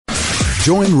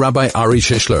Join Rabbi Ari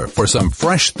Shishler for some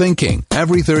fresh thinking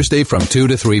every Thursday from 2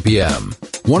 to 3 p.m.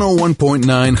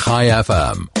 101.9 Chai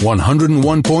FM,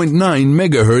 101.9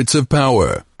 megahertz of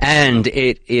power. And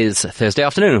it is Thursday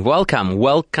afternoon. Welcome.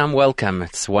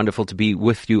 It's wonderful to be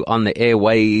with you on the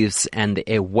airwaves and the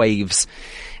airwaves,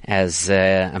 as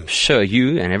I'm sure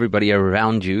you and everybody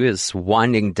around you is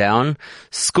winding down.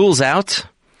 School's out.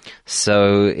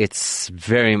 So it's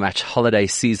very much holiday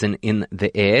season in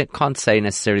the air. Can't say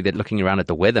necessarily that looking around at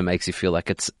the weather makes you feel like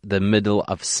it's the middle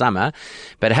of summer.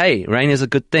 But hey, rain is a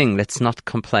good thing. Let's not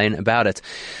complain about it.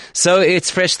 So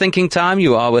it's fresh thinking time.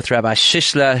 You are with Rabbi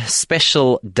Shishler.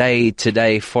 Special day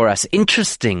today for us.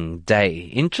 Interesting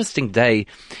day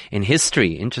in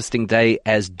history. Interesting day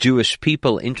as Jewish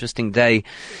people. Interesting day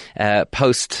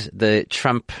post the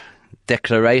Trump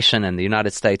declaration and the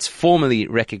United States formally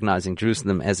recognizing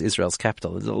Jerusalem as Israel's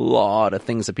capital. There's a lot of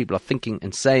things that people are thinking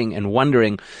and saying and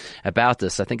wondering about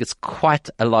this. I think it's quite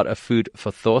a lot of food for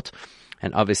thought,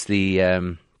 and obviously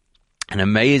an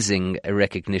amazing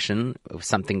recognition of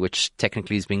something which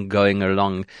technically has been going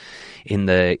along in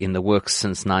the works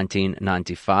since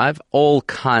 1995. All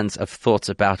kinds of thoughts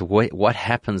about what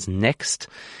happens next.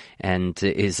 And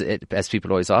is it, as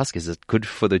people always ask, is it good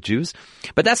for the Jews?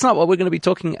 But that's not what we're going to be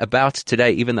talking about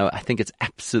today, even though I think it's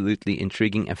absolutely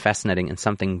intriguing and fascinating and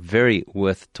something very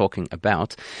worth talking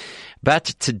about.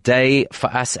 But today, for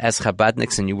us as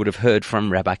Chabadniks, and you would have heard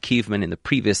from Rabbi Kievman in the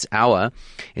previous hour,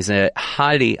 is a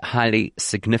highly, highly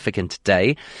significant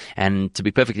day. And to be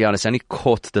perfectly honest, I only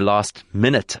caught the last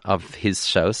minute of his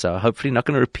show, so hopefully not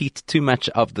going to repeat too much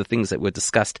of the things that were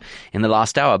discussed in the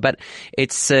last hour. But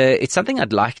it's something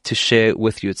I'd like to share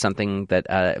with you. It's something that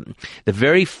the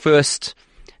very first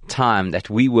time that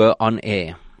we were on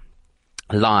air,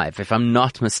 live, if I'm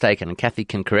not mistaken, and Kathy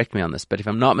can correct me on this, but if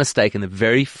I'm not mistaken, the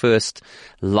very first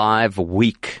live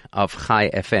week of Chai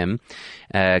FM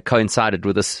coincided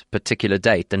with this particular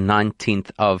date, the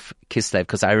 19th of Kislev,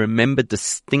 because I remember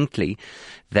distinctly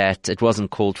that it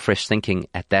wasn't called Fresh Thinking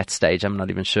at that stage. I'm not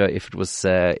even sure if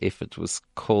it was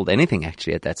called anything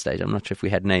actually at that stage. I'm not sure if we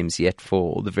had names yet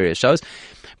for all the various shows.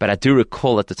 But I do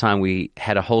recall at the time we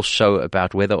had a whole show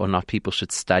about whether or not people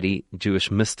should study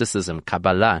Jewish mysticism,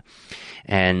 Kabbalah.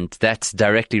 And that's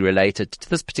directly related to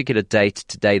this particular date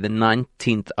today, the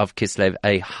 19th of Kislev,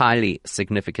 a highly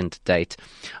significant date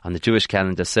on the Jewish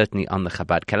calendar, certainly on the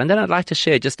Chabad calendar. And I'd like to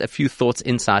share just a few thoughts,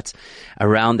 insights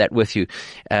around that with you.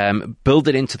 Build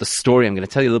it into the story. I'm going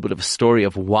to tell you a little bit of a story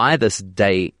of why this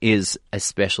day is a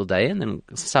special day, and then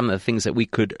some of the things that we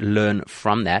could learn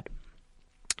from that.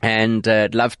 And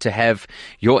I'd love to have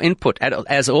your input.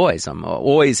 As always, I'm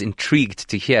always intrigued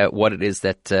to hear what it is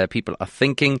that people are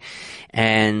thinking.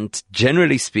 And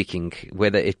generally speaking,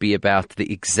 whether it be about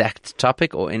the exact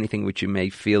topic or anything which you may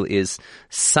feel is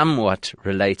somewhat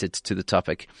related to the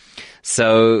topic.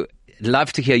 So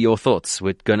love to hear your thoughts.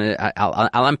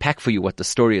 I'll unpack for you what the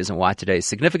story is and why today is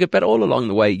significant, but all along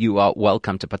the way, you are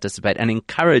welcome to participate and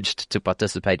encouraged to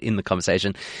participate in the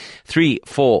conversation.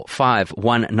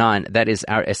 34519, that is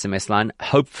our SMS line.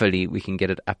 Hopefully we can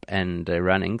get it up and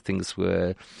running. Things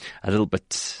were a little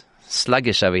bit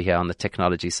sluggish over here on the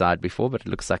technology side before, but it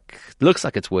looks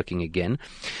like it's working again.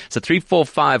 So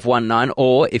 34519,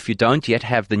 or if you don't yet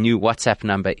have the new WhatsApp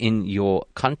number in your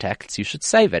contacts, you should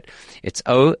save it. It's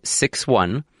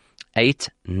 061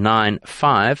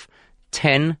 895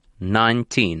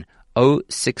 1019.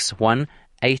 061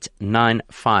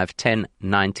 895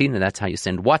 1019, and that's how you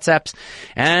send WhatsApps.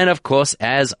 And of course,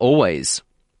 as always,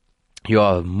 you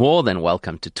are more than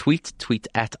welcome to tweet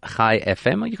at Chai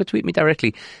FM, or you could tweet me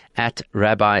directly at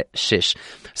Rabbi Shish.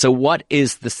 So what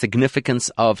is the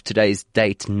significance of today's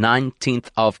date,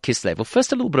 19th of Kislev? Well,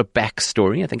 first, a little bit of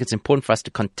backstory. I think it's important for us to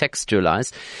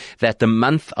contextualize that the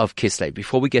month of Kislev,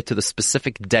 before we get to the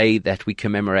specific day that we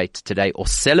commemorate today or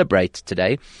celebrate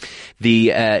today,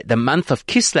 the month of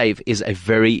Kislev is a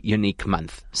very unique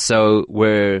month. So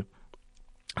we're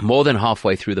more than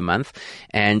halfway through the month,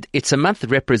 and it's a month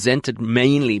represented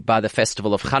mainly by the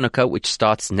festival of Hanukkah, which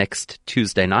starts next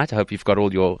Tuesday night. I hope you've got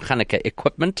all your Hanukkah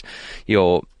equipment,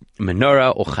 your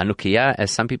menorah or Chanukiah,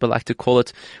 as some people like to call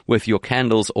it, with your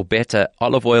candles or better,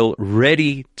 olive oil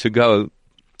ready to go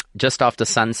just after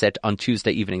sunset on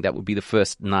Tuesday evening. That would be the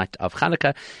first night of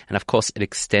Hanukkah, and of course it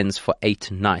extends for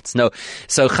 8 nights.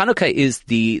 So Hanukkah is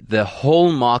the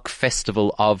hallmark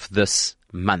festival of this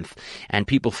month, and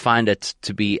people find it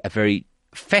to be a very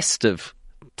festive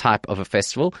type of a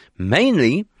festival,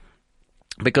 mainly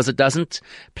because it doesn't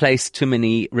place too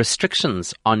many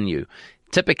restrictions on you.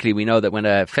 Typically, we know that when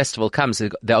a festival comes,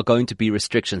 there are going to be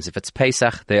restrictions. If it's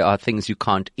Pesach, there are things you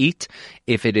can't eat.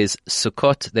 If it is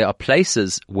Sukkot, there are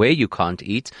places where you can't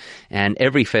eat. And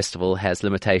every festival has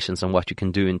limitations on what you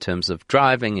can do in terms of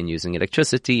driving and using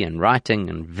electricity and writing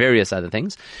and various other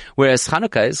things. Whereas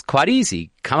Hanukkah is quite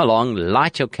easy. Come along,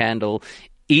 light your candle,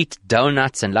 eat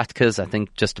donuts and latkes. I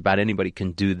think just about anybody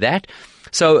can do that.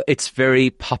 So it's very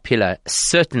popular,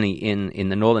 certainly in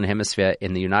the Northern Hemisphere,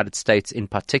 in the United States in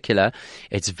particular.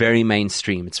 It's very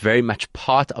mainstream. It's very much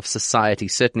part of society,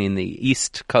 certainly in the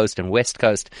East Coast and West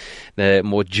Coast, the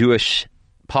more Jewish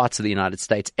parts of the United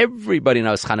States. Everybody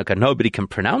knows Hanukkah. Nobody can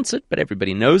pronounce it, but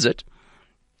everybody knows it.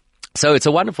 So it's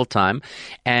a wonderful time,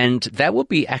 and that will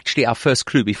be actually our first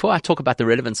clue. Before I talk about the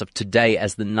relevance of today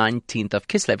as the 19th of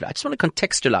Kislev, I just want to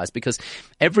contextualize, because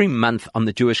every month on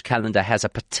the Jewish calendar has a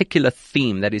particular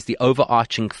theme that is the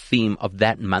overarching theme of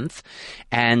that month,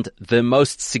 and the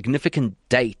most significant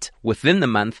date within the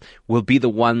month will be the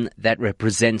one that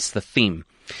represents the theme.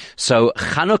 So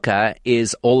Hanukkah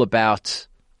is all about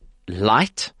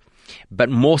light, but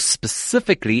more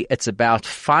specifically, it's about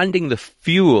finding the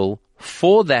fuel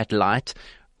for that light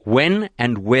when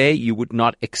and where you would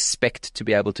not expect to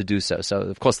be able to do so. So,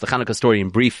 of course, the Hanukkah story in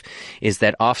brief is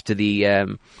that after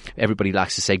the, everybody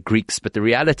likes to say Greeks, but the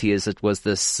reality is it was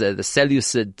the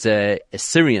Seleucid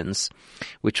Assyrians,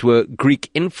 which were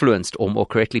Greek-influenced, or more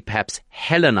correctly, perhaps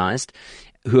Hellenized,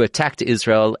 who attacked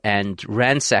Israel and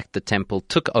ransacked the temple,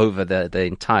 took over the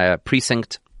entire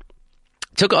precinct,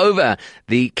 took over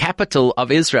the capital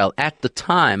of Israel at the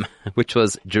time, which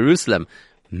was Jerusalem.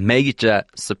 Major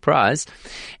surprise.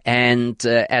 And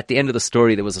at the end of the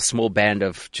story, there was a small band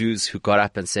of Jews who got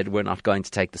up and said, we're not going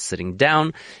to take the sitting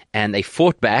down. And they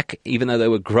fought back, even though they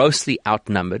were grossly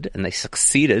outnumbered, and they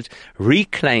succeeded,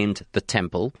 reclaimed the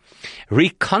temple,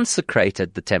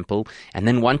 reconsecrated the temple, and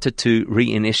then wanted to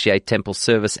reinitiate temple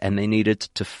service, and they needed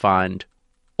to find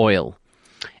oil.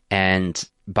 And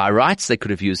by rights, they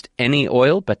could have used any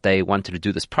oil, but they wanted to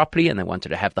do this properly, and they wanted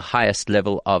to have the highest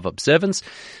level of observance.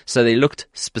 So they looked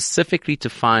specifically to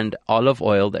find olive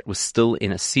oil that was still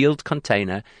in a sealed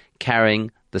container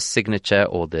carrying the signature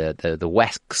or the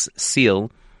wax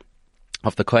seal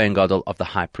of the Kohen Gadol, of the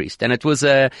high priest. And it was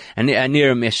a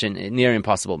near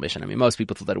impossible mission. I mean, most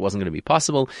people thought that it wasn't going to be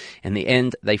possible. In the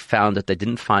end, they found that they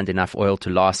didn't find enough oil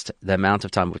to last the amount of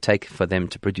time it would take for them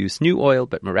to produce new oil,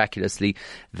 but miraculously,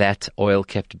 that oil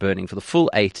kept burning for the full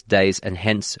 8 days, and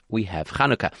hence we have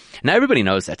Hanukkah. Now, everybody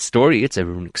knows that story. It's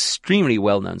an extremely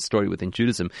well-known story within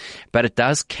Judaism, but it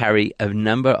does carry a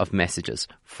number of messages.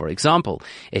 For example,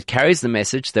 it carries the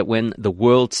message that when the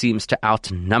world seems to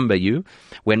outnumber you,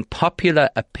 when popular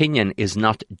opinion is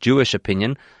not Jewish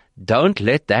opinion, don't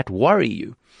let that worry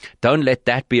you. Don't let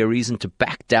that be a reason to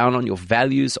back down on your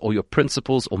values or your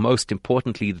principles, or most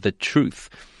importantly, the truth.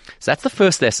 So that's the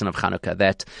first lesson of Hanukkah,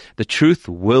 that the truth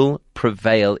will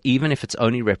prevail, even if it's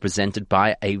only represented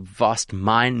by a vast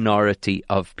minority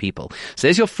of people. So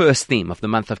there's your first theme of the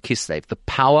month of Kislev, the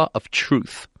power of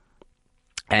truth.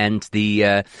 And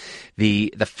the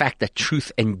fact that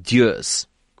truth endures.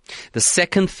 The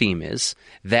second theme is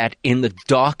that in the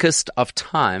darkest of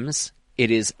times,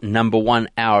 it is, number one,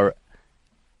 our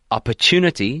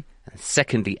opportunity, and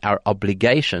secondly, our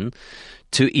obligation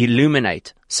to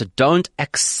illuminate. So don't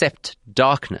accept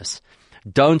darkness.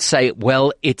 Don't say,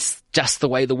 well, it's just the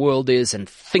way the world is and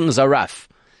things are rough.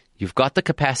 You've got the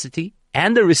capacity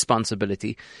and the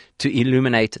responsibility to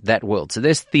illuminate that world. So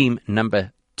there's theme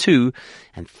number 2,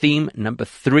 and theme number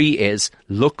 3 is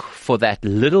look for that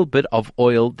little bit of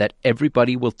oil that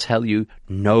everybody will tell you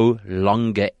no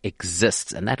longer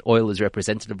exists, and that oil is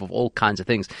representative of all kinds of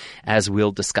things, as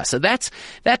we'll discuss. So that's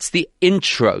the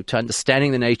intro to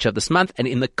understanding the nature of this month, and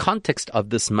in the context of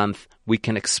this month, we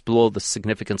can explore the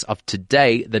significance of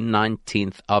today, the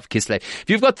 19th of Kislev. If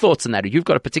you've got thoughts on that, or you've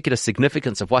got a particular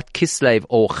significance of what Kislev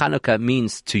or Hanukkah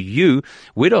means to you,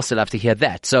 we'd also love to hear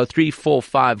that. So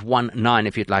 34519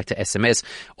 if you'd like to SMS,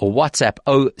 or WhatsApp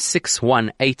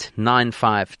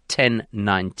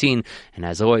 0618951019. And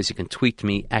as always, you can tweet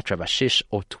me at Rabbi Shish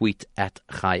or tweet at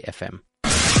Chai FM.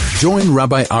 Join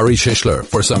Rabbi Ari Shishler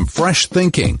for some fresh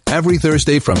thinking every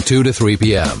Thursday from 2 to 3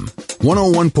 p.m.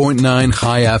 101.9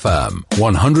 Chai FM,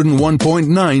 101.9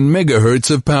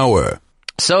 megahertz of power.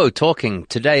 So, talking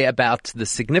today about the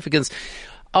significance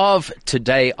of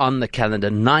today on the calendar,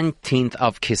 19th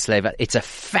of Kislev. It's a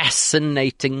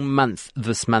fascinating month,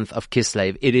 this month of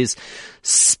Kislev. It is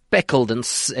speckled and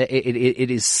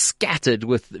it is scattered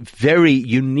with very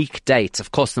unique dates.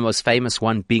 Of course, the most famous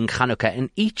one being Hanukkah, and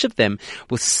each of them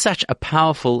with such a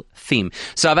powerful theme.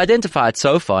 So I've identified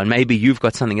so far, and maybe you've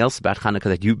got something else about Hanukkah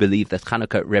that you believe that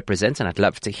Hanukkah represents, and I'd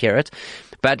love to hear it.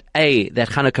 But that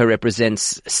Hanukkah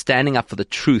represents standing up for the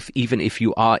truth, even if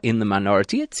you are in the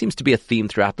minority. It seems to be a theme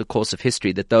throughout the course of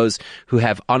history that those who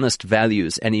have honest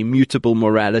values and immutable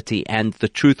morality and the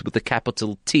truth with the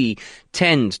capital T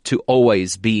tend to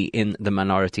always be in the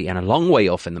minority and a long way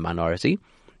off in the minority.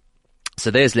 So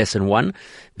there's lesson one,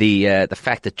 the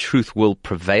fact that truth will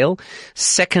prevail.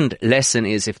 Second lesson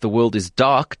is, if the world is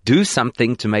dark, do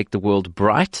something to make the world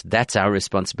bright. That's our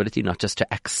responsibility, not just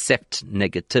to accept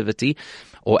negativity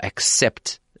or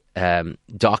accept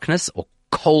darkness or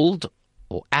cold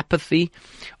or apathy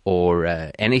or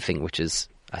anything which is,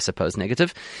 I suppose,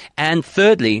 negative. And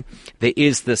thirdly, there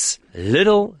is this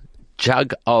little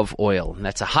jug of oil. And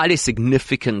that's a highly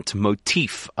significant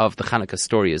motif of the Hanukkah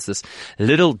story, is this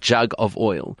little jug of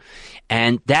oil.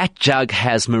 And that jug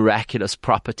has miraculous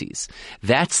properties.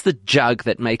 That's the jug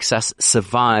that makes us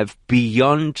survive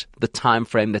beyond the time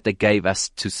frame that they gave us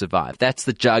to survive. That's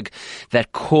the jug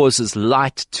that causes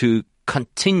light to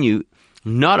continue,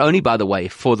 not only, by the way,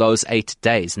 for those 8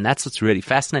 days. And that's what's really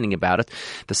fascinating about it.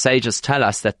 The sages tell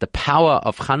us that the power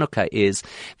of Hanukkah is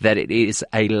that it is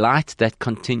a light that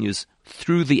continues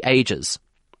through the ages.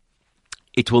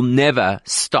 It will never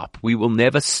stop. We will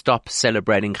never stop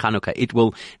celebrating Hanukkah. It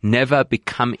will never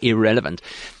become irrelevant.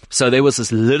 So there was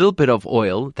this little bit of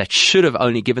oil that should have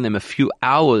only given them a few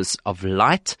hours of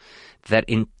light, that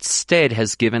instead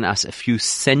has given us a few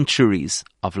centuries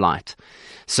of light.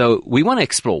 So we want to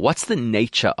explore, what's the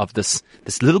nature of this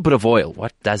little bit of oil?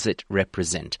 What does it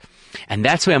represent? And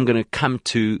that's where I'm going to come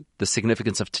to the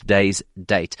significance of today's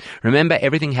date. Remember,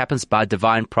 everything happens by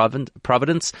divine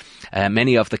providence.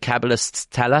 Many of the Kabbalists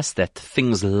tell us that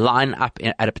things line up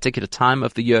at a particular time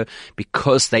of the year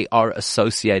because they are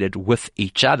associated with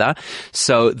each other.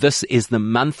 So this is the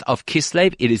month of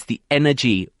Kislev. It is the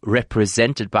energy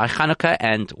represented by Hanukkah,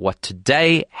 and what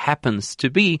today happens to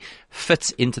be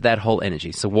fits into that whole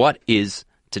energy. So what is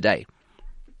today?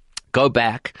 Go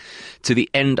back to the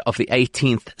end of the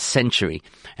 18th century.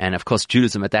 And of course,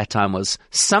 Judaism at that time was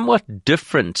somewhat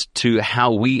different to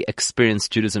how we experience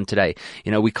Judaism today.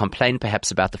 You know, we complain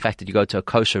perhaps about the fact that you go to a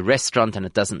kosher restaurant and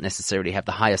it doesn't necessarily have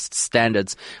the highest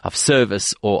standards of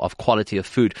service or of quality of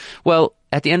food. Well,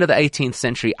 at the end of the 18th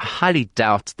century, I highly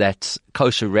doubt that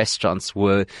kosher restaurants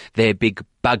were their big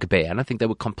bugbear. And I think they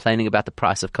were complaining about the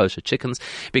price of kosher chickens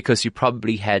because you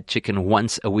probably had chicken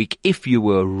once a week if you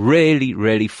were really,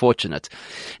 really fortunate.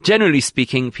 Generally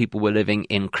speaking, people were living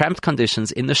in cramped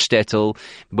conditions in the shtetl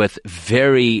with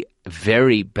very,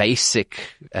 very basic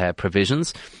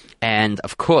provisions. And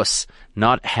of course,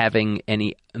 not having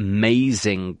any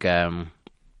amazing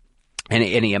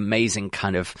any amazing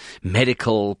kind of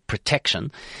medical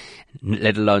protection,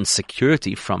 let alone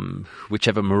security from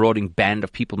whichever marauding band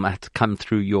of people might come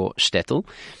through your shtetl.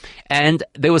 And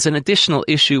there was an additional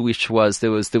issue, which was there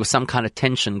was some kind of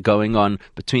tension going on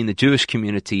between the Jewish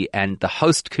community and the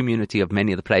host community of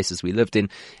many of the places we lived in,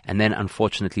 and then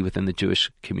unfortunately within the Jewish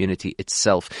community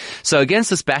itself. So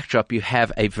against this backdrop, you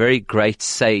have a very great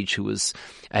sage who was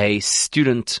a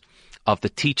student of the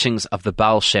teachings of the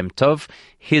Baal Shem Tov.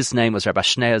 His name was Rabbi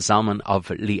Shneir Zalman of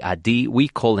Liadi. We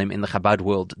call him in the Chabad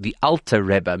world the Alter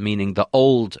Rebbe, meaning the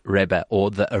old Rebbe or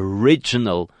the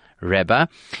original Rebbe,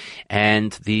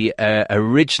 and the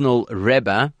original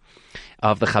Rebbe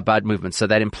of the Chabad movement. So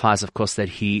that implies, of course, that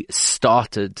he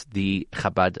started the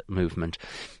Chabad movement.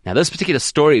 Now, this particular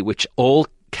story, which all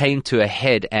came to a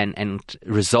head and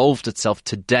resolved itself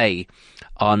today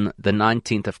on the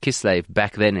 19th of Kislev,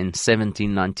 back then in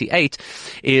 1798,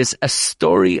 is a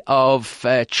story of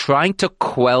trying to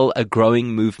quell a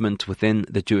growing movement within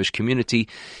the Jewish community,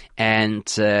 and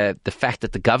the fact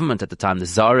that the government at the time, the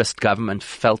Tsarist government,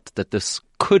 felt that this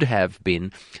could have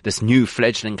been, this new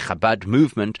fledgling Chabad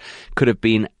movement, could have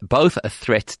been both a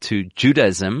threat to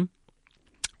Judaism.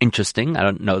 Interesting. I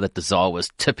don't know that the Tsar was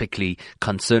typically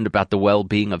concerned about the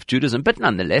well-being of Judaism, but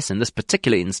nonetheless, in this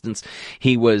particular instance,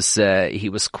 he was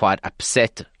quite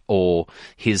upset, or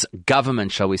his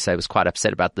government, shall we say, was quite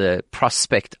upset about the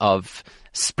prospect of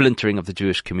splintering of the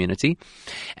Jewish community.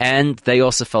 And they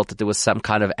also felt that there was some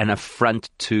kind of an affront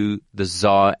to the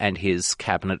Tsar and his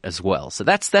cabinet as well. So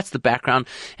that's the background.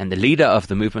 And the leader of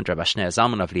the movement, Rabbi Shneir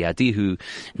Zalman of Liadi, who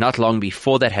not long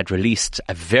before that had released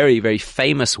a very, very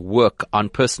famous work on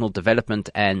personal development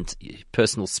and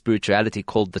personal spirituality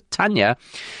called the Tanya,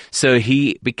 so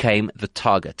he became the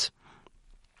target.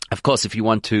 Of course, if you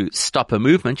want to stop a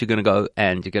movement, you're going to go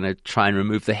and you're going to try and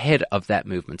remove the head of that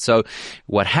movement. So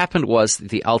what happened was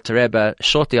the Alter Rebbe,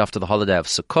 shortly after the holiday of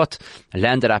Sukkot,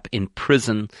 landed up in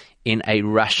prison, in a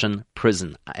Russian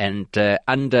prison. And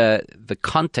under the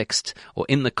context, or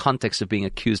in the context of being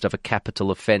accused of a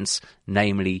capital offense,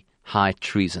 namely high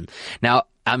treason. Now,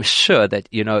 I'm sure that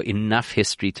you know enough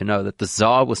history to know that the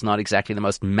Tsar was not exactly the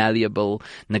most malleable,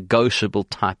 negotiable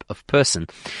type of person.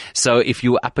 So if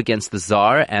you were up against the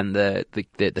Tsar and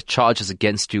the charges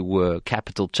against you were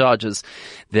capital charges,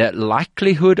 the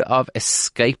likelihood of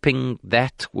escaping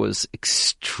that was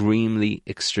extremely,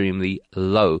 extremely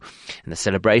low. And the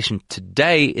celebration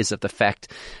today is of the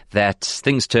fact that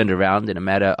things turned around in a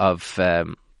matter of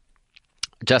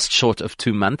just short of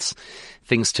 2 months.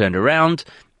 Things turned around.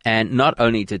 And not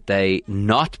only did they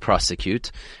not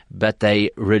prosecute, but they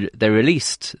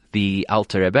released the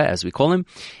Alter Rebbe, as we call him.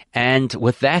 And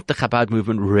with that, the Chabad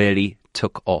movement really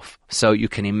took off. So you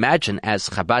can imagine, as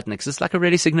Chabadniks, it's like a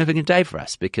really significant day for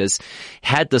us, because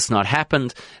had this not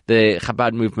happened, the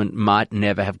Chabad movement might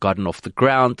never have gotten off the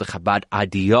ground. The Chabad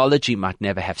ideology might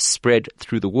never have spread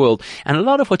through the world. And a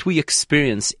lot of what we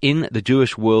experience in the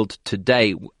Jewish world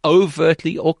today,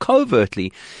 overtly or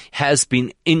covertly, has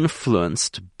been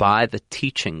influenced by the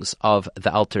teachings of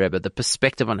the Alter Rebbe, the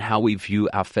perspective on how we view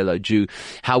our fellow Jew,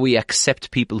 how we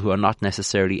accept people who are not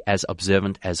necessarily as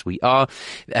observant as we are,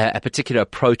 a particular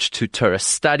approach to Torah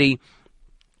study,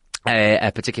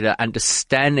 a particular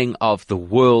understanding of the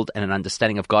world and an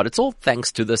understanding of God. It's all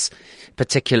thanks to this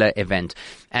particular event.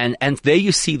 And there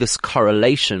you see this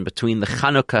correlation between the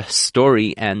Hanukkah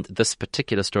story and this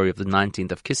particular story of the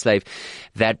 19th of Kislev,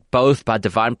 that both by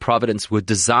divine providence were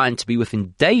designed to be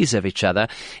within days of each other,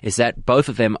 is that both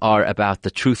of them are about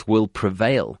the truth will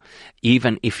prevail.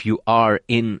 Even if you are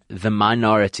in the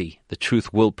minority, the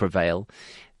truth will prevail.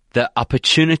 The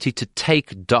opportunity to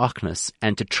take darkness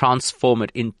and to transform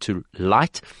it into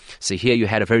light. So here you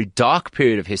had a very dark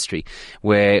period of history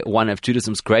where one of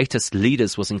Judaism's greatest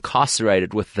leaders was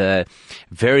incarcerated with the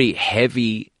very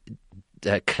heavy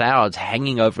clouds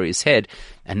hanging over his head,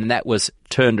 and that was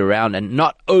turned around and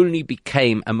not only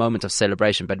became a moment of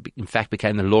celebration, but in fact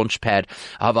became the launch pad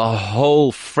of a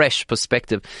whole fresh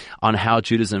perspective on how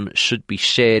Judaism should be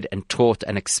shared and taught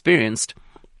and experienced.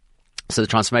 So the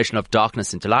transformation of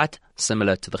darkness into light,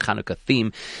 similar to the Hanukkah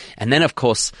theme. And then, of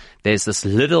course, there's this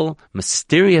little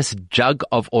mysterious jug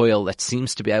of oil that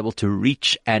seems to be able to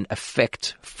reach and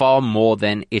affect far more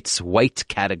than its weight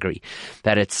category,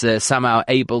 that it's somehow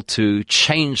able to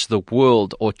change the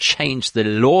world or change the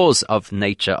laws of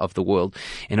nature of the world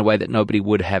in a way that nobody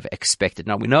would have expected.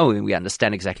 Now, we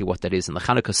understand exactly what that is in the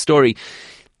Hanukkah story.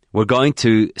 We're going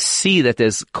to see that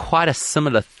there's quite a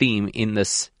similar theme in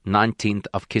this 19th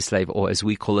of Kislev, or as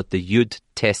we call it, the Yud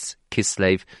Tes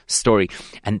Kislev story.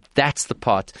 And that's the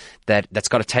part that's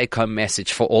got a take-home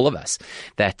message for all of us,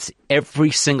 that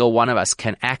every single one of us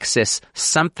can access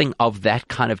something of that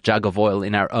kind of jug of oil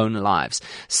in our own lives,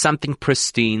 something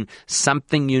pristine,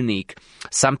 something unique,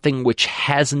 something which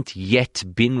hasn't yet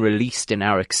been released in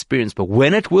our experience, but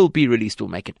when it will be released, will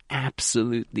make an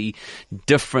absolutely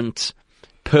different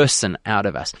person out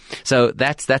of us. So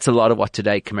that's a lot of what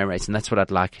today commemorates, and that's what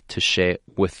I'd like to share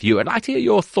with you. I'd like to hear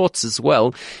your thoughts as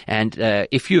well. And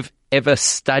if you've ever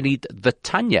studied the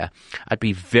Tanya, I'd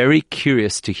be very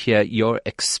curious to hear your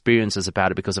experiences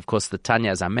about it, because of course the Tanya,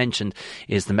 as I mentioned,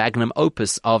 is the magnum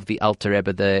opus of the Alter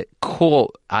Rebbe, the core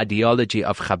ideology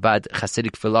of Chabad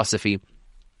Hasidic philosophy,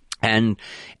 and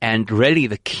really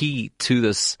the key to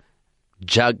this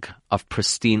jug of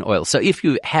pristine oil. So if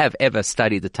you have ever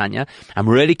studied the Tanya, I'm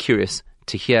really curious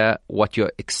to hear what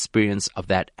your experience of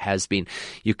that has been.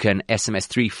 You can SMS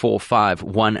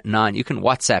 34519. You can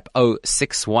WhatsApp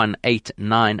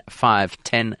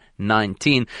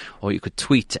 0618951019, or you could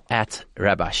tweet at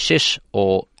Rabbi Shish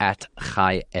or at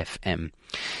Chai FM.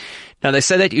 Now, they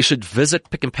say that you should visit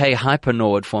Pick and Pay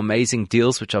Hypernord for amazing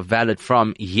deals which are valid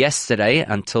from yesterday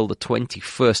until the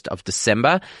 21st of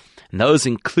December. And those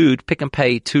include Pick and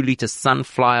Pay 2-liter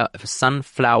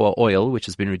sunflower oil, which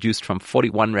has been reduced from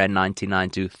 41 Rand 99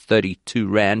 to 32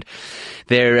 Rand.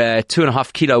 Their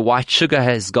 2.5 kilo white sugar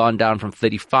has gone down from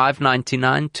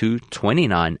 35.99 to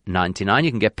 29.99.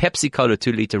 You can get Pepsi Cola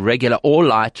 2-liter regular or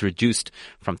light reduced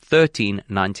from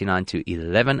 13.99 to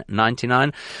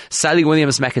 11.99. Sally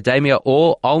Williams macadamia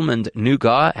or almond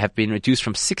nougat have been reduced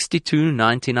from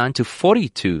 62.99 to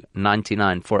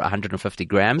 42.99 for 150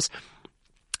 grams.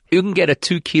 You can get a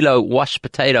 2 kilo washed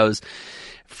potatoes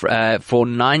for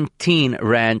 19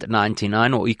 Rand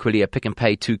 99, or equally a Pick and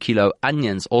Pay 2 kilo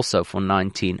onions also for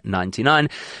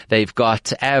 19.99. They've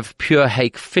got Av Pure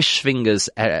Hake fish fingers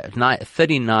at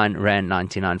 39 Rand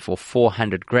 99 for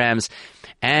 400 grams.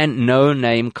 And No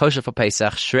Name Kosher for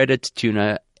Pesach shredded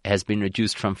tuna has been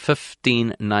reduced from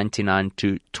 15.99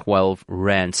 to 12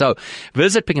 Rand. So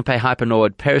visit Pick and Pay Hyper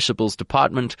Nord Perishables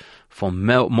Department for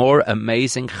more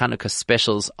amazing Hanukkah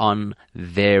specials on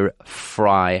their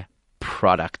fry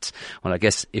product. Well, I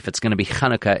guess if it's going to be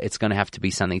Hanukkah, it's going to have to be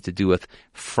something to do with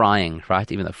frying,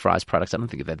 right? Even though fries products, I don't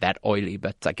think they're that oily,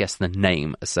 but I guess the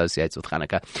name associates with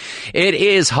Hanukkah. It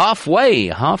is halfway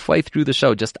through the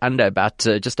show, just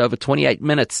over 28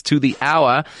 minutes to the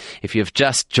hour. If you've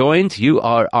just joined, you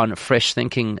are on Fresh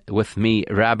Thinking with me,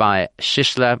 Rabbi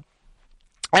Shishler.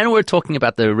 And we're talking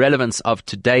about the relevance of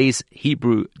today's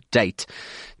Hebrew date.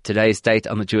 Today's date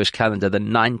on the Jewish calendar, the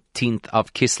 19th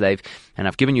of Kislev. And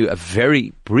I've given you a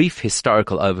very brief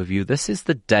historical overview. This is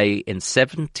the day in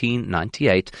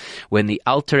 1798 when the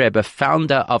Alter Rebbe,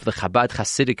 founder of the Chabad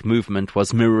Hasidic movement,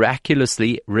 was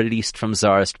miraculously released from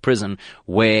Tsarist prison,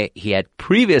 where he had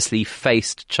previously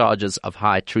faced charges of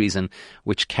high treason,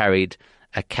 which carried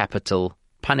a capital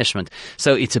punishment.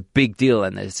 So it's a big deal,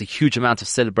 and there's a huge amount of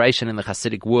celebration in the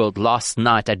Hasidic world. Last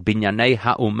night at Binyanei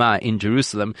HaUmah in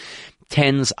Jerusalem,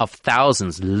 tens of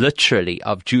thousands, literally,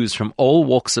 of Jews from all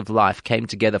walks of life came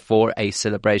together for a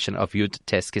celebration of Yud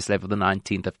Tes Kislev, of the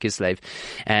 19th of Kislev.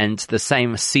 And the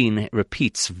same scene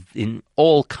repeats in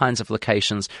all kinds of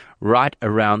locations right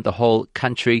around the whole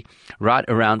country, right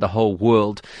around the whole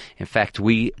world. In fact,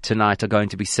 we tonight are going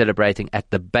to be celebrating at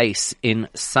the base in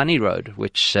Sunny Road,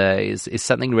 which is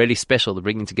something really special, the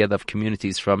bringing together of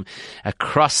communities from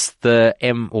across the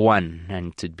M1.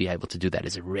 And to be able to do that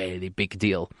is a really big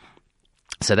deal.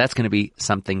 So that's going to be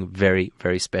something very,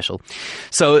 very special.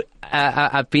 So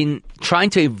I've been trying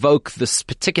to evoke this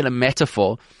particular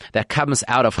metaphor that comes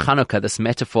out of Hanukkah, this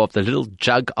metaphor of the little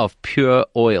jug of pure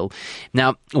oil.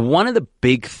 Now, one of the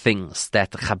big things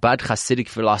that Chabad Hasidic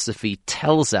philosophy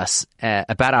tells us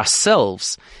about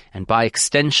ourselves, and by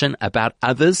extension about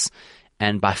others,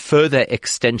 and by further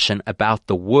extension about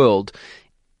the world,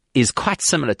 is quite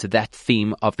similar to that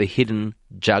theme of the hidden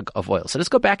jug of oil. So let's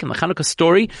go back in the Hanukkah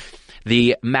story.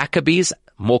 The Maccabees,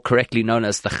 more correctly known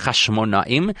as the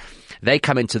Hashmonaim, they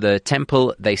come into the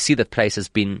temple, they see the place has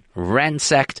been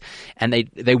ransacked, and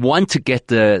they want to get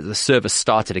the service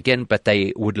started again, but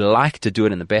they would like to do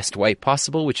it in the best way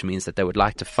possible, which means that they would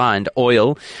like to find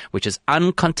oil which is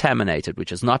uncontaminated, which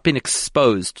has not been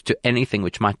exposed to anything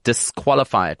which might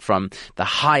disqualify it from the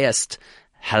highest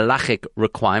halachic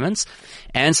requirements.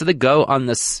 And so they go on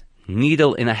this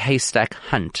needle in a haystack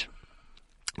hunt,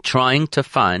 trying to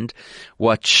find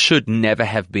what should never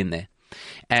have been there.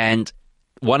 And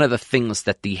one of the things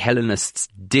that the Hellenists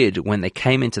did when they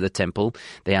came into the temple,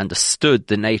 they understood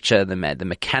the nature, the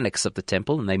mechanics of the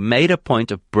temple, and they made a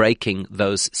point of breaking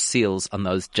those seals on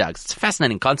those jugs. It's a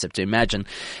fascinating concept to imagine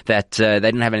that they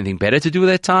didn't have anything better to do with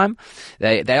their time.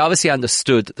 They obviously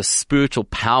understood the spiritual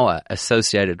power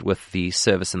associated with the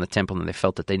service in the temple, and they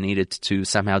felt that they needed to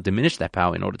somehow diminish that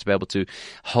power in order to be able to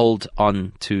hold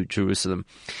on to Jerusalem.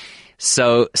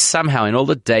 So somehow in all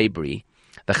the debris,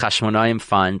 the Hashmonaim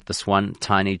find this one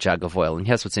tiny jug of oil. And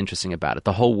here's what's interesting about it.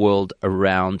 The whole world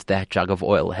around that jug of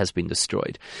oil has been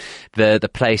destroyed. The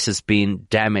place has been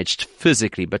damaged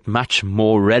physically, but much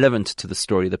more relevant to the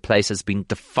story, the place has been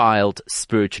defiled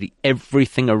spiritually.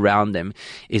 Everything around them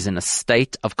is in a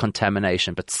state of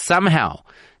contamination, but somehow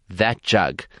that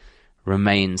jug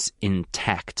remains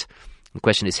intact. The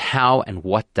question is how and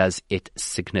what does it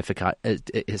signify,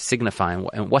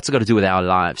 and what's it got to do with our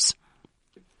lives?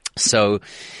 So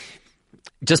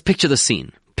just picture the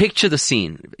scene. Picture the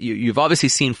scene. You've obviously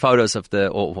seen photos of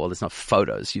well, there's not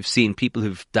photos. You've seen people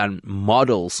who've done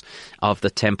models of the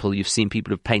temple. You've seen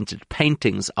people who've painted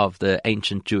paintings of the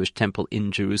ancient Jewish temple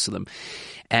in Jerusalem.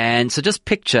 And so just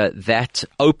picture that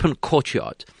open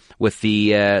courtyard with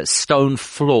the stone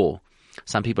floor.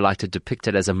 Some people like to depict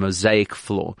it as a mosaic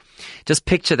floor. Just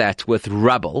picture that with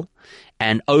rubble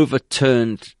and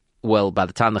overturned. Well, by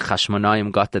the time the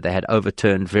Hashmonaim got there, they had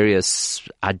overturned various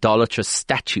idolatrous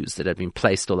statues that had been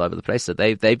placed all over the place. So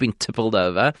they've been tippled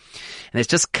over. And there's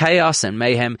just chaos and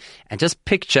mayhem. And just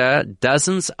picture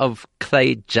dozens of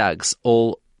clay jugs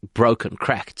all broken,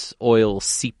 cracked, oil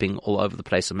seeping all over the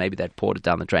place. Or maybe they'd poured it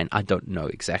down the drain. I don't know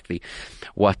exactly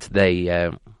what they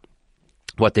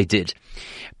did.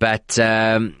 But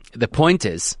the point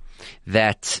is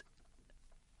that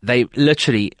they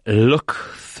literally look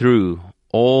through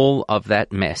all of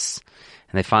that mess,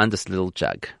 and they find this little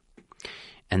jug.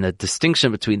 And the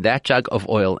distinction between that jug of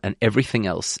oil and everything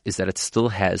else is that it still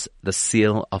has the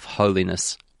seal of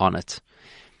holiness on it.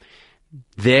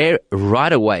 There,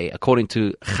 right away, according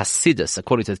to Hasidus,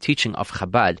 according to the teaching of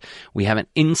Chabad, we have an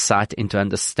insight into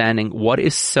understanding what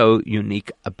is so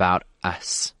unique about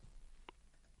us.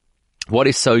 What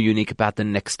is so unique about the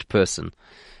next person?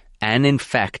 And in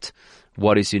fact,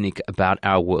 what is unique about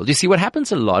our world? You see, what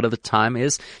happens a lot of the time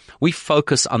is we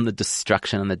focus on the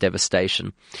destruction and the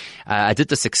devastation. I did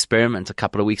this experiment a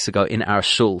couple of weeks ago in our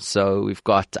shul. So we've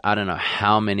got, I don't know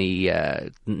how many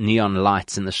neon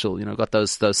lights in the shul. You know, we've got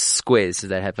those squares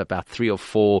that have about 3 or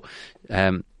 4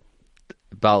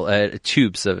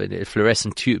 tubes of it,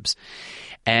 fluorescent tubes.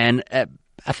 And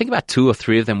I think about 2 or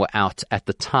 3 of them were out at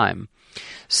the time.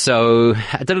 So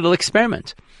I did a little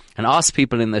experiment and asked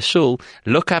people in the shul,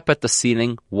 look up at the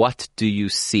ceiling, what do you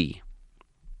see?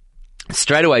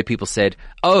 Straight away people said,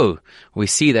 oh, we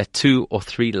see that 2 or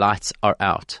 3 lights are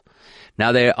out.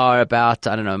 Now there are about,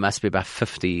 I don't know, it must be about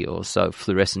 50 or so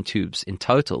fluorescent tubes in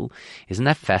total. Isn't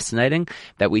that fascinating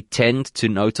that we tend to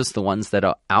notice the ones that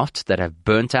are out, that have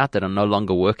burnt out, that are no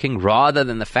longer working, rather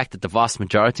than the fact that the vast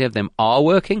majority of them are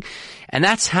working? And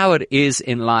that's how it is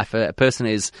in life. A person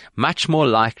is much more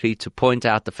likely to point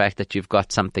out the fact that you've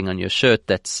got something on your shirt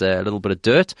that's a little bit of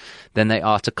dirt than they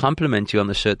are to compliment you on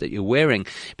the shirt that you're wearing.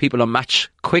 People are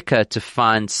much quicker to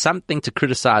find something to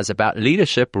criticize about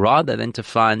leadership rather than to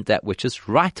find that which is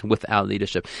right with our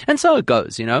leadership. And so it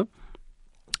goes, you know.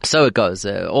 So it goes,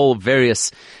 all various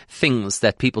things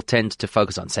that people tend to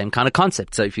focus on, same kind of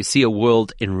concept. So if you see a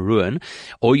world in ruin,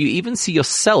 or you even see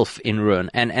yourself in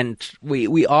ruin, and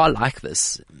we are like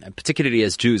this, particularly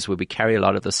as Jews, where we carry a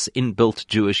lot of this inbuilt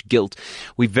Jewish guilt,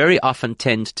 we very often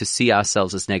tend to see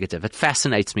ourselves as negative. It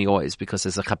fascinates me always, because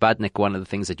as a Chabadnik, one of the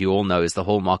things that you all know is the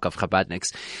hallmark of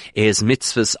Chabadniks is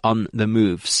mitzvahs on the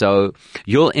move. So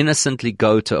you'll innocently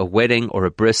go to a wedding or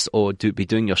a bris or be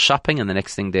doing your shopping, and the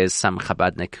next thing there's some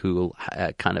Chabadnik who will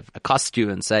kind of accost you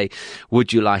and say,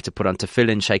 would you like to put on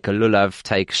tefillin, shake a lulav,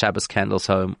 take Shabbos candles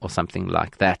home, or something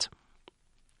like that?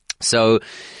 So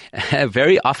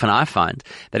very often I find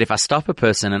that if I stop a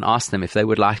person and ask them if they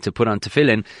would like to put on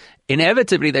tefillin,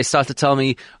 inevitably they start to tell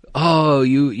me, oh,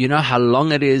 you know how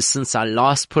long it is since I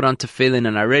last put on tefillin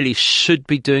and I really should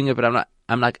be doing it, but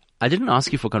I'm like, I didn't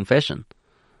ask you for confession.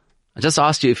 I just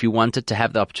asked you if you wanted to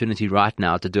have the opportunity right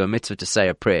now to do a mitzvah, to say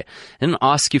a prayer. I didn't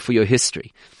ask you for your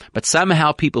history. But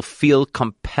somehow people feel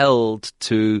compelled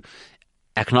to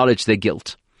acknowledge their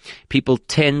guilt. People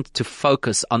tend to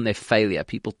focus on their failure.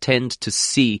 People tend to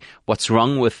see what's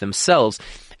wrong with themselves.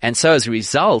 And so as a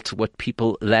result, what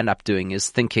people land up doing is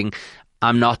thinking,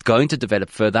 I'm not going to develop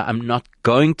further. I'm not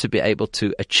going to be able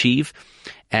to achieve.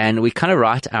 And we kind of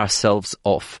write ourselves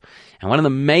off. And one of the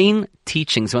main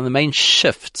teachings, one of the main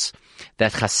shifts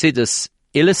that Hasidus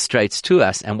illustrates to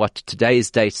us, and what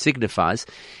today's date signifies,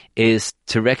 is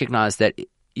to recognize that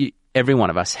every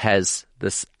one of us has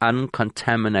this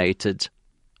uncontaminated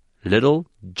little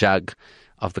jug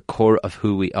of the core of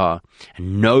who we are.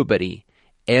 And nobody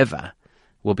ever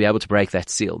will be able to break that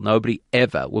seal. Nobody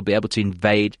ever will be able to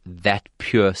invade that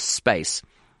pure space.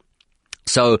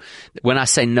 So when I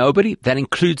say nobody, that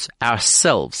includes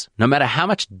ourselves. No matter how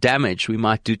much damage we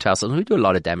might do to ourselves, we do a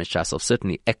lot of damage to ourselves,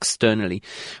 certainly externally,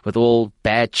 with all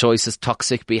bad choices,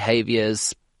 toxic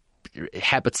behaviors,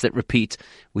 habits that repeat.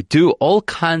 We do all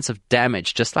kinds of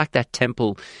damage, just like that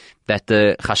temple that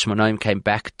the Hashmonaim came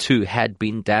back to had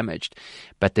been damaged.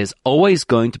 But there's always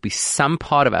going to be some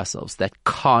part of ourselves that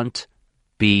can't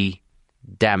be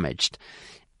damaged.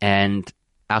 And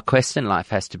our quest in life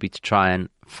has to be to try and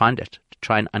find it, to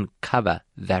try and uncover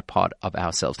that part of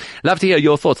ourselves. Love to hear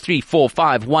your thoughts.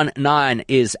 34519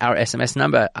 is our SMS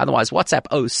number. Otherwise, WhatsApp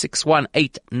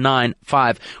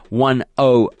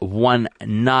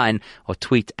 0618951019, or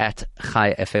tweet at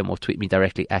Chai FM, or tweet me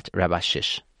directly at Rabbi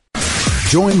Shish.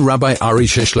 Join Rabbi Ari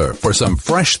Shishler for some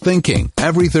fresh thinking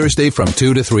every Thursday from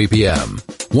 2 to 3 p.m.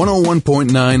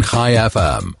 101.9 Chai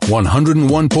FM,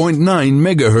 101.9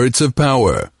 megahertz of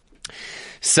power.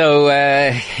 So,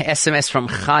 SMS from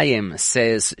Chaim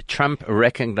says, Trump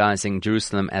recognizing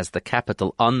Jerusalem as the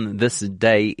capital on this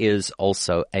day is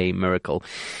also a miracle.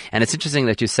 And it's interesting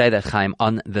that you say that, Chaim,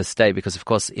 on this day, because of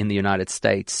course in the United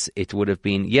States it would have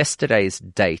been yesterday's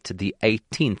date, the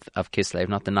 18th of Kislev,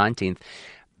 not the 19th.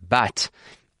 But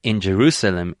in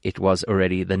Jerusalem, it was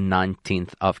already the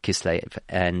 19th of Kislev.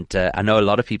 And I know a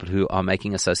lot of people who are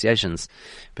making associations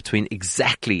between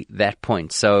exactly that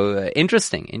point. So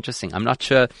interesting. I'm not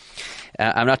sure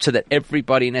that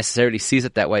everybody necessarily sees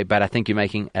it that way, but I think you're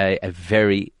making a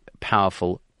very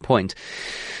powerful point.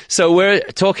 So we're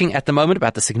talking at the moment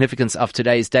about the significance of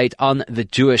today's date on the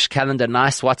Jewish calendar.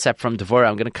 Nice WhatsApp from Devorah.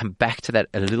 I'm going to come back to that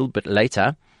a little bit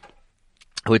later.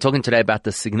 We're talking today about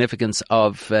the significance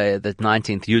of the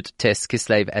 19th Yud Tes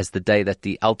Kislev as the day that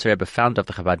the Alter Rebbe, founder of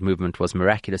the Chabad movement, was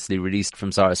miraculously released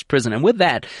from Tsarist prison. And with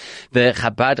that, the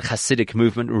Chabad Hasidic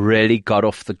movement really got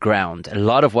off the ground. A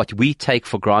lot of what we take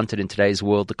for granted in today's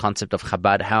world, the concept of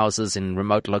Chabad houses in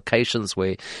remote locations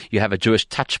where you have a Jewish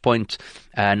touch point,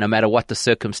 no matter what the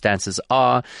circumstances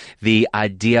are, the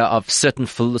idea of certain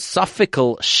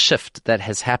philosophical shift that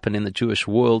has happened in the Jewish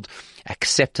world,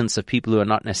 acceptance of people who are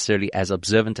not necessarily as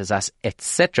observant as us,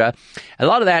 etc. A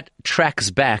lot of that tracks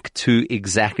back to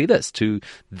exactly this, to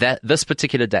this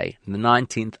particular day, the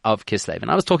 19th of Kislev.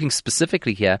 And I was talking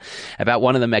specifically here about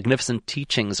one of the magnificent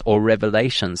teachings or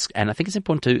revelations, and I think it's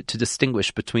important to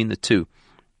distinguish between the two.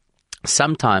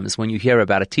 Sometimes when you hear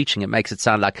about a teaching, it makes it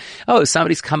sound like, oh,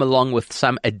 somebody's come along with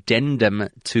some addendum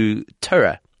to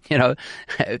Torah. You know,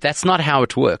 that's not how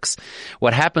it works.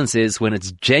 What happens is when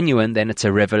it's genuine, then it's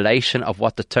a revelation of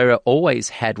what the Torah always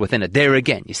had within it. There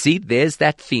again, you see, there's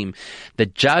that theme. The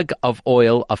jug of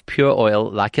oil, of pure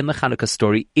oil, like in the Hanukkah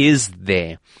story, is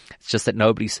there. It's just that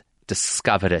nobody's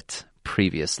discovered it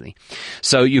previously.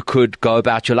 So you could go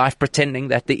about your life pretending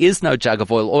that there is no jug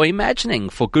of oil, or imagining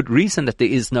for good reason that there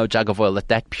is no jug of oil,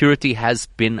 that purity has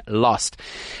been lost.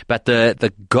 But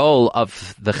the goal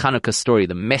of the Hanukkah story,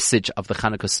 the message of the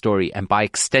Hanukkah story, and by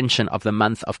extension of the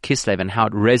month of Kislev and how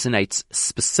it resonates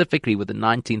specifically with the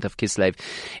 19th of Kislev,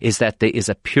 is that there is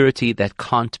a purity that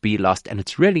can't be lost. And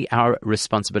it's really our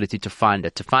responsibility to find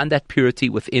it, to find that purity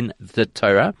within the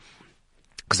Torah.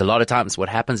 Because a lot of times what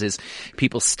happens is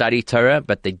people study Torah,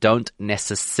 but they don't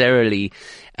necessarily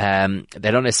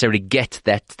get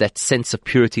that sense of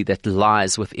purity that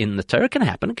lies within the Torah. It can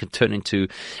happen. It can turn into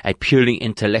a purely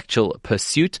intellectual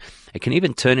pursuit. It can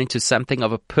even turn into something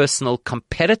of a personal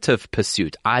competitive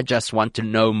pursuit. I just want to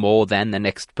know more than the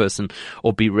next person,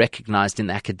 or be recognized in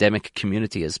the academic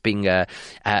community as being a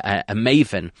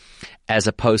maven, as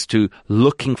opposed to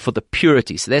looking for the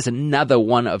purity. So there's another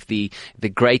one of the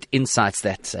great insights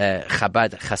that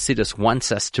Chabad Hasidus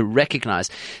wants us to recognize,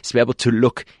 is to be able to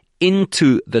look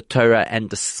into the Torah and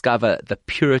discover the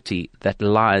purity that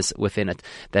lies within it,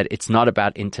 that it's not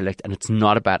about intellect, and it's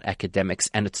not about academics,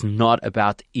 and it's not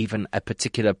about even a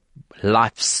particular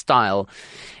lifestyle.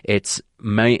 It's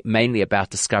mainly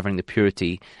about discovering the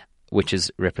purity which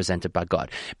is represented by God.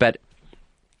 But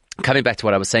coming back to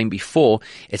what I was saying before,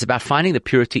 it's about finding the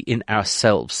purity in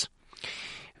ourselves.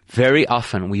 Very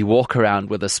often we walk around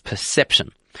with this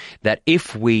perception that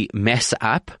if we mess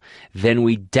up, then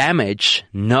we damage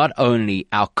not only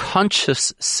our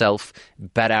conscious self,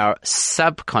 but our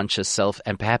subconscious self,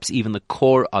 and perhaps even the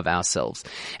core of ourselves.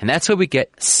 And that's where we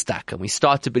get stuck, and we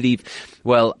start to believe,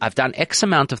 well, I've done X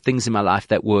amount of things in my life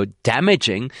that were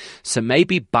damaging, so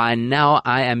maybe by now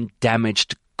I am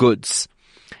damaged goods.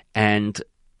 And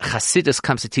Hasidus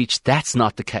comes to teach that's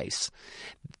not the case.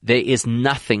 There is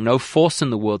nothing, no force in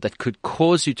the world that could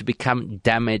cause you to become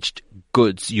damaged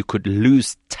goods. You could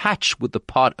lose touch with the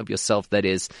part of yourself that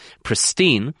is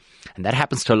pristine, and that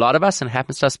happens to a lot of us, and it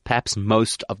happens to us perhaps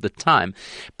most of the time.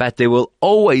 But there will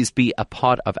always be a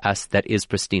part of us that is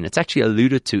pristine. It's actually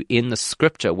alluded to in the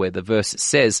scripture where the verse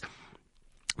says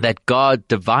that God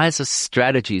devises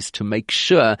strategies to make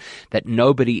sure that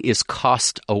nobody is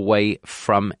cast away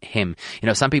from Him. You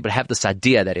know, some people have this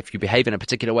idea that if you behave in a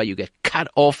particular way, you get cut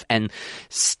off and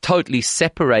totally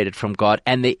separated from God,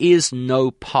 and there is no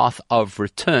path of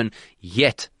return.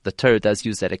 Yet, the Torah does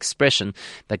use that expression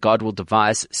that God will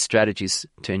devise strategies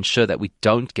to ensure that we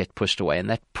don't get pushed away. And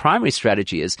that primary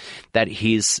strategy is that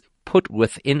He's put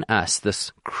within us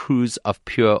this cruse of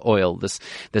pure oil, this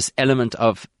element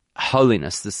of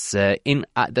holiness, this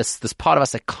part of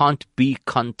us that can't be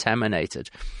contaminated.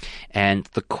 And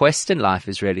the quest in life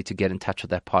is really to get in touch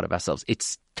with that part of ourselves.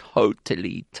 It's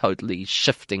totally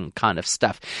shifting kind of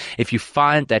stuff. If you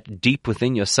find that deep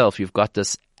within yourself you've got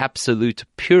this absolute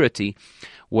purity,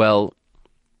 well,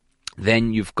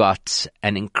 then you've got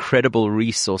an incredible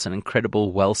resource, an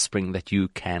incredible wellspring that you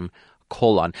can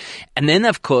call on. And then,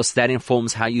 of course, that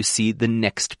informs how you see the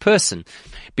next person,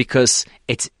 because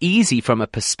it's easy from a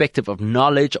perspective of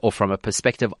knowledge or from a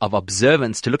perspective of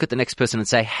observance to look at the next person and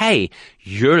say, hey,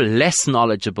 you're less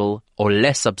knowledgeable or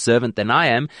less observant than I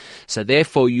am, so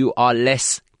therefore you are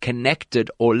less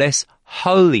connected or less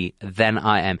holy than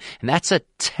I am. And that's a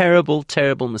terrible,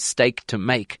 terrible mistake to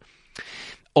make.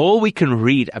 All we can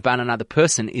read about another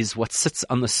person is what sits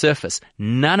on the surface.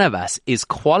 None of us is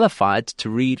qualified to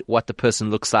read what the person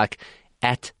looks like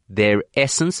at their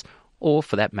essence, or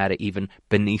for that matter, even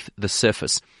beneath the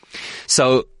surface.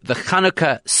 So the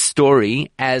Hanukkah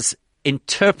story, as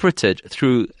interpreted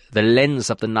through the lens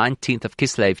of the 19th of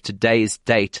Kislev, today's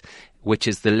date, which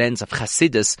is the lens of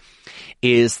Hasidus,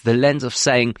 is the lens of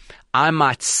saying, I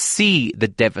might see the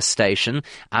devastation,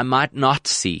 I might not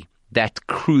see that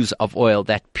cruise of oil,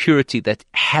 that purity that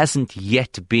hasn't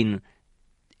yet been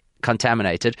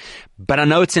contaminated, but I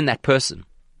know it's in that person.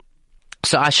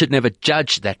 So I should never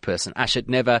judge that person. I should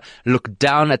never look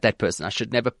down at that person. I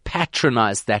should never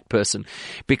patronize that person,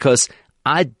 because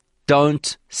I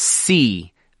don't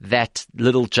see that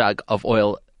little jug of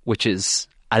oil which is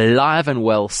alive and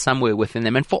well somewhere within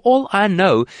them. And for all I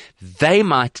know, they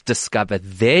might discover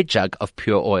their jug of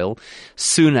pure oil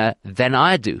sooner than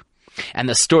I do. And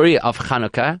the story of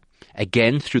Hanukkah,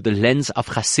 again through the lens of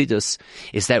Hasidus,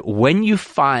 is that when you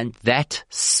find that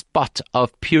spot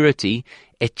of purity,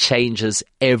 it changes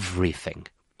everything.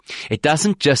 It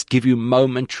doesn't just give you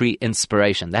momentary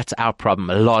inspiration. That's our problem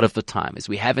a lot of the time, is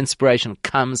we have inspiration,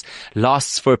 comes,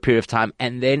 lasts for a period of time,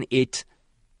 and then it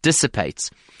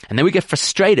dissipates. And then we get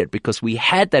frustrated because we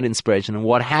had that inspiration and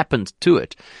what happened to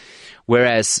it.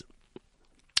 Whereas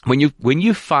when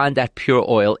you find that pure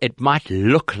oil, it might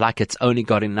look like it's only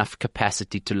got enough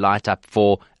capacity to light up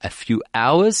for a few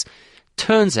hours.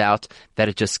 Turns out that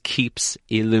it just keeps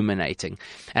illuminating.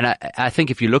 And I think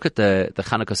if you look at the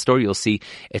Hanukkah story, you'll see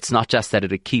it's not just that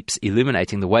it keeps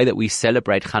illuminating. The way that we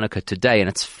celebrate Hanukkah today, and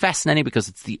it's fascinating because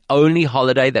it's the only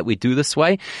holiday that we do this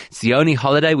way. It's the only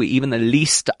holiday where even the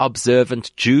least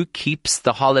observant Jew keeps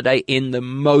the holiday in the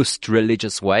most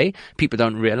religious way. People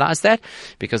don't realize that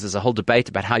because there's a whole debate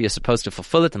about how you're supposed to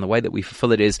fulfill it, and the way that we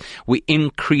fulfill it is we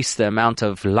increase the amount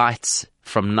of lights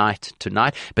from night to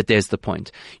night. But there's the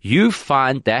point. You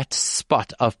find that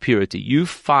spot of purity. You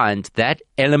find that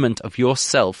element of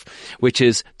yourself, which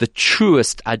is the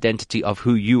truest identity of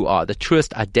who you are, the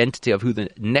truest identity of who the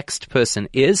next person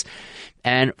is.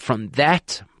 And from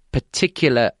that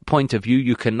particular point of view,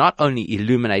 you can not only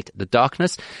illuminate the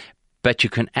darkness, but you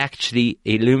can actually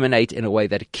illuminate in a way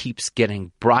that it keeps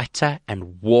getting brighter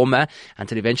and warmer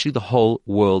until eventually the whole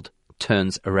world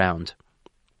turns around.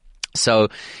 So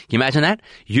you imagine that?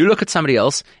 You look at somebody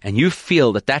else and you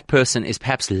feel that that person is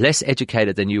perhaps less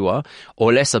educated than you are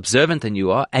or less observant than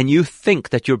you are, and you think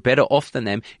that you're better off than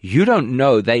them. You don't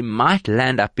know they might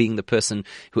land up being the person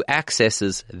who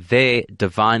accesses their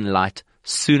divine light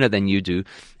sooner than you do,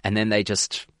 and then they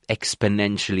just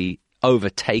exponentially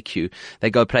overtake you. They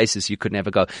go places you could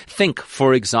never go. Think,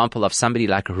 for example, of somebody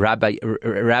like Rabbi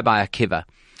Akiva.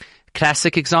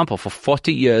 Classic example. For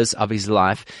 40 years of his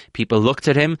life, people looked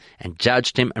at him and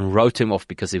judged him and wrote him off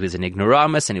because he was an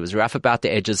ignoramus and he was rough about the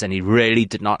edges and he really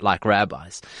did not like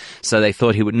rabbis. So they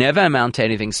thought he would never amount to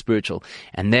anything spiritual.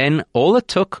 And then all it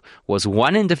took was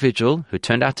one individual who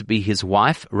turned out to be his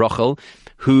wife, Rachel,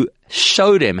 who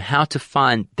showed him how to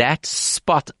find that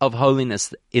spot of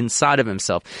holiness inside of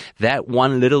himself, that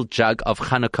one little jug of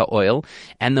Hanukkah oil.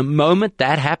 And the moment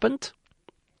that happened,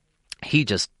 he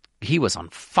was on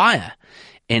fire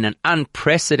in an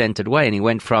unprecedented way. And he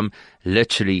went from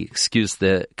literally, excuse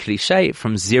the cliche,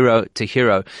 from zero to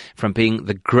hero, from being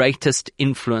the greatest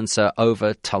influencer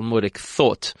over Talmudic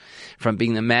thought, from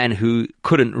being the man who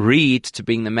couldn't read to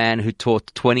being the man who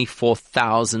taught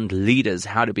 24,000 leaders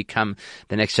how to become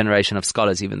the next generation of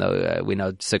scholars, even though we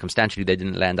know circumstantially they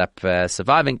didn't land up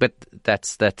surviving. But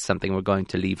that's something we're going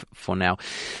to leave for now.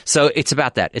 So it's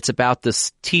about that. It's about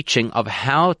this teaching of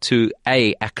how to,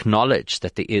 acknowledge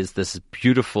that there is this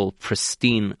beautiful,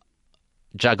 pristine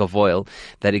jug of oil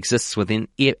that exists within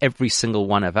every single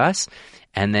one of us,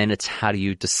 and then it's how do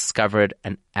you discover it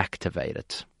and activate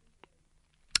it.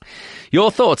 Your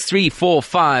thoughts,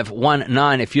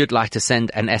 34519, if you'd like to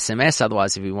send an SMS.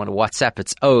 Otherwise, if you want to WhatsApp,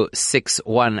 it's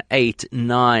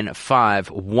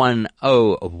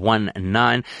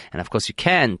 0618951019. And of course, you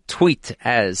can tweet,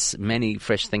 as many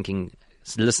fresh thinking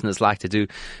listeners like to do.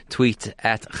 Tweet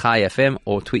at Chai FM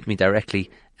or tweet me directly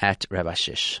at Rabbi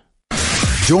Shish.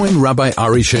 Join Rabbi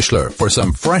Ari Shishler for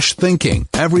some fresh thinking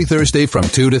every Thursday from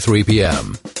 2 to 3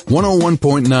 p.m.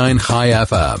 101.9 Chai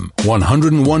FM,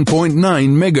 101.9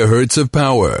 megahertz of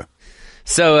power.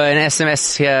 So an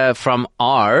SMS here from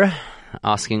R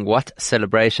asking what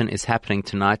celebration is happening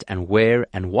tonight and where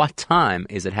and what time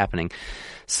is it happening.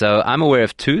 So I'm aware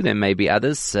of two. There may be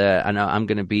others. I know I'm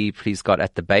going to be, please God,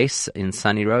 at the base in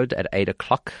Sunny Road at 8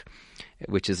 o'clock.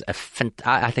 Which is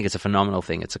I think it's a phenomenal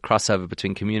thing. It's a crossover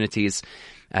between communities,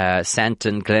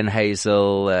 Santon, Glen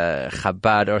Hazel,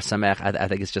 Chabad, or Samech. I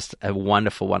think it's just a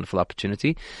wonderful, wonderful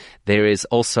opportunity. There is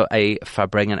also a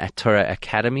Farbrengen at Torah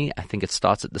Academy. I think it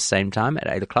starts at the same time at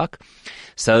 8 o'clock.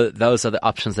 So those are the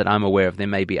options that I'm aware of. There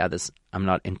may be others. I'm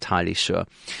not entirely sure.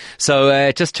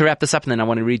 So just to wrap this up, and then I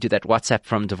want to read you that WhatsApp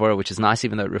from Devorah, which is nice,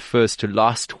 even though it refers to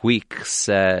last week's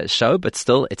show, but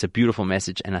still, it's a beautiful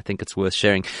message, and I think it's worth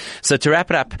sharing. So to wrap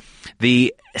it up,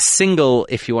 the single,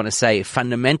 if you want to say,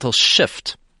 fundamental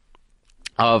shift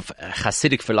of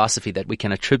Hasidic philosophy that we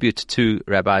can attribute to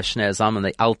Rabbi Shneur Zalman,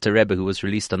 the Alter Rebbe, who was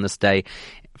released on this day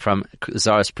from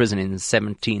Tsarist prison in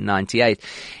 1798,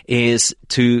 is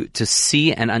to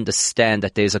see and understand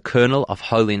that there's a kernel of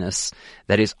holiness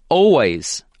that is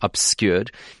always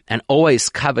obscured and always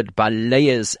covered by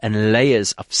layers and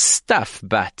layers of stuff,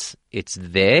 but it's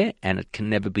there and it can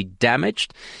never be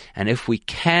damaged. And if we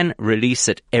can release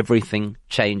it, everything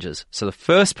changes. So the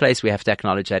first place we have to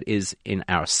acknowledge that is in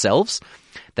ourselves,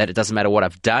 that it doesn't matter what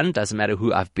I've done, doesn't matter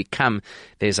who I've become,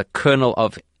 there's a kernel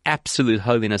of absolute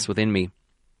holiness within me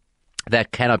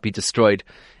that cannot be destroyed.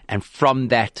 And from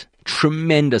that,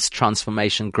 tremendous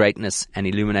transformation, greatness, and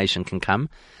illumination can come.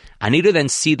 I need to then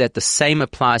see that the same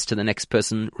applies to the next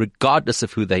person, regardless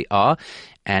of who they are.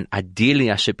 And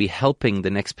ideally, I should be helping the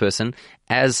next person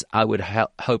as I would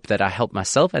hope that I help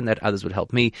myself and that others would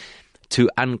help me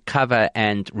to uncover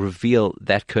and reveal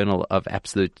that kernel of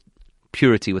absolute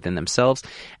purity within themselves.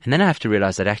 And then I have to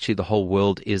realize that actually the whole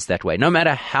world is that way. No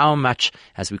matter how much,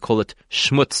 as we call it,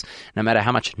 schmutz, no matter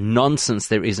how much nonsense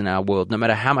there is in our world, no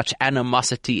matter how much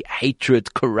animosity,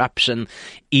 hatred, corruption,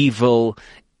 evil,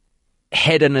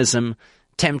 hedonism,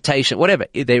 temptation, whatever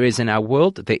there is in our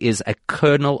world, there is a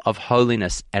kernel of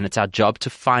holiness, and it's our job to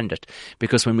find it.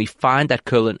 Because when we find that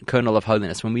kernel of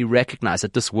holiness, when we recognize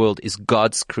that this world is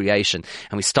God's creation,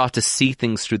 and we start to see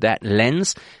things through that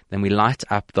lens, then we light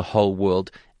up the whole world,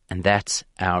 and that's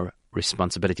our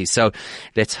responsibility. So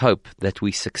let's hope that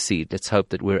we succeed. Let's hope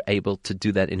that we're able to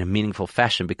do that in a meaningful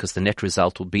fashion, because the net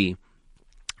result will be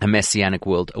a messianic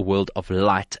world, a world of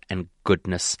light and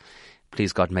goodness.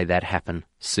 Please, God, may that happen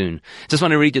soon. Just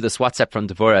want to read you this WhatsApp from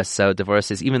Devorah. So Devorah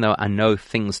says, even though I know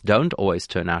things don't always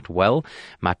turn out well,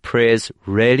 my prayers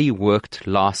really worked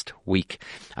last week.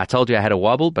 I told you I had a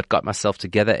wobble, but got myself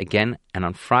together again. And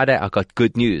on Friday, I got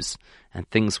good news. And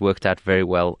things worked out very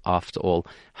well after all.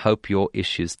 Hope your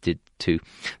issues did too.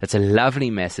 That's a lovely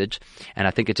message. And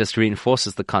I think it just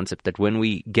reinforces the concept that when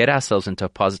we get ourselves into a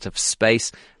positive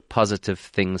space, positive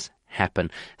things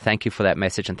happen. Thank you for that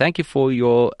message, and thank you for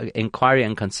your inquiry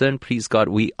and concern. Please, God,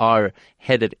 we are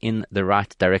headed in the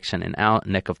right direction in our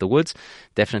neck of the woods,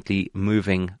 definitely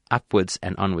moving upwards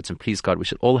and onwards. And please, God, we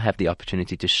should all have the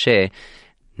opportunity to share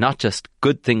not just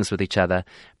good things with each other,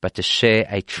 but to share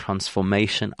a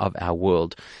transformation of our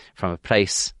world from a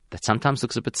place that sometimes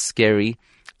looks a bit scary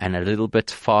and a little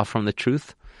bit far from the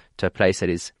truth to a place that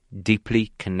is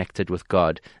deeply connected with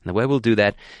God. And the way we'll do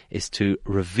that is to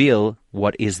reveal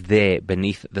what is there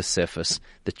beneath the surface,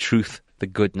 the truth, the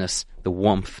goodness, the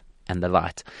warmth, and the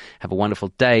light. Have a wonderful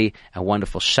day, a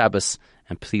wonderful Shabbos,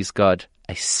 and please God,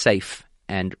 a safe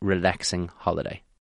and relaxing holiday.